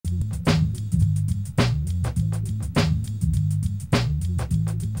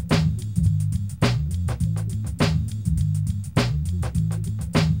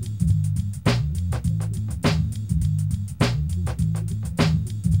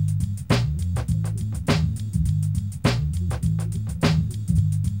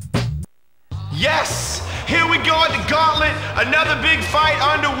Yes! Here we go at the Gauntlet. Another big fight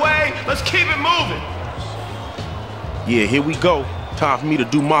underway. Let's keep it moving. Yeah, here we go. Time for me to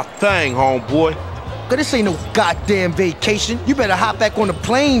do my thing, homeboy. Cause this ain't no goddamn vacation. You better hop back on the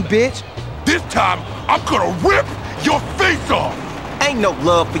plane, bitch. This time, I'm gonna rip your face off! Ain't no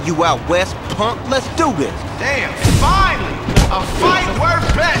love for you out west, punk. Let's do this. Damn, finally! A fight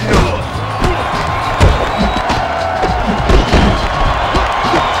worth betting on.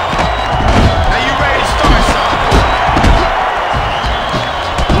 Now you ready to start, son?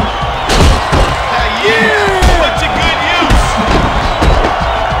 Hell yeah! Put to good use.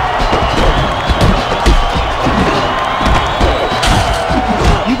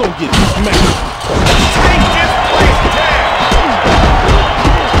 You gon' get smacked. Take this place down.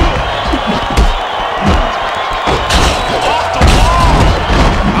 Off the wall.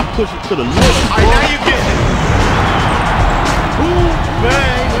 I push it to the limit. All right, now you get it. Ooh,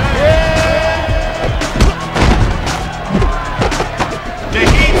 bang, yeah. The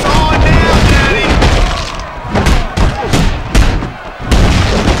heat's on now, Daddy.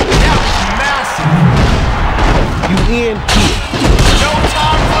 That was massive. You in here. No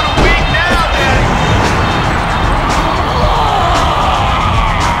time for the weak now, Daddy.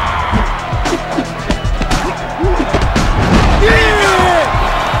 There you go.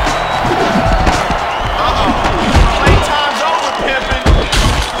 Uh-oh. Playtime's over, pimpin'.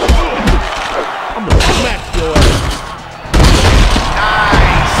 I'm gonna smack your ass.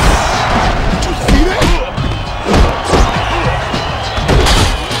 Nice. See that?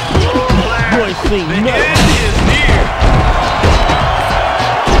 You ain't seen The nothing. end is near.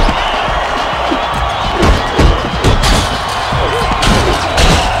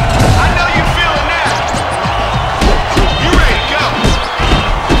 I know you feeling that. You ready to go?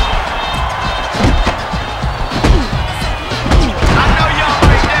 I know y'all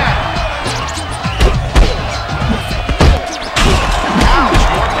like that. Ouch.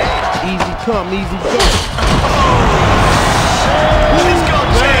 Easy come, easy go. This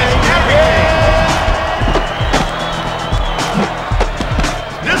gonna change everything.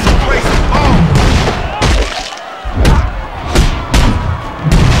 This will break some bones.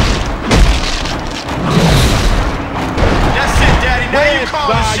 That's it, Daddy. Now you call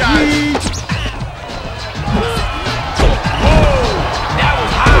the shots. Whoa, that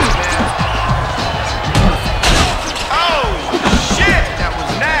was hot, man. Oh, shit, that was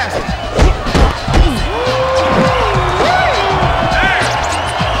nasty. Damn.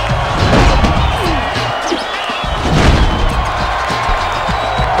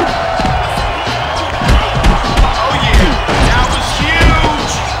 Oh yeah, that was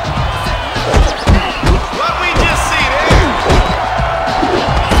huge. What we just see there?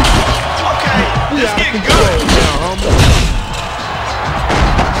 Okay, let's get good. Now, homie.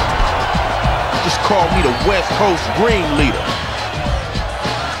 Just call me the West Coast Green Leader.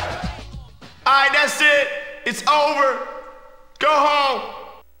 All right, that's it. It's over. Go home.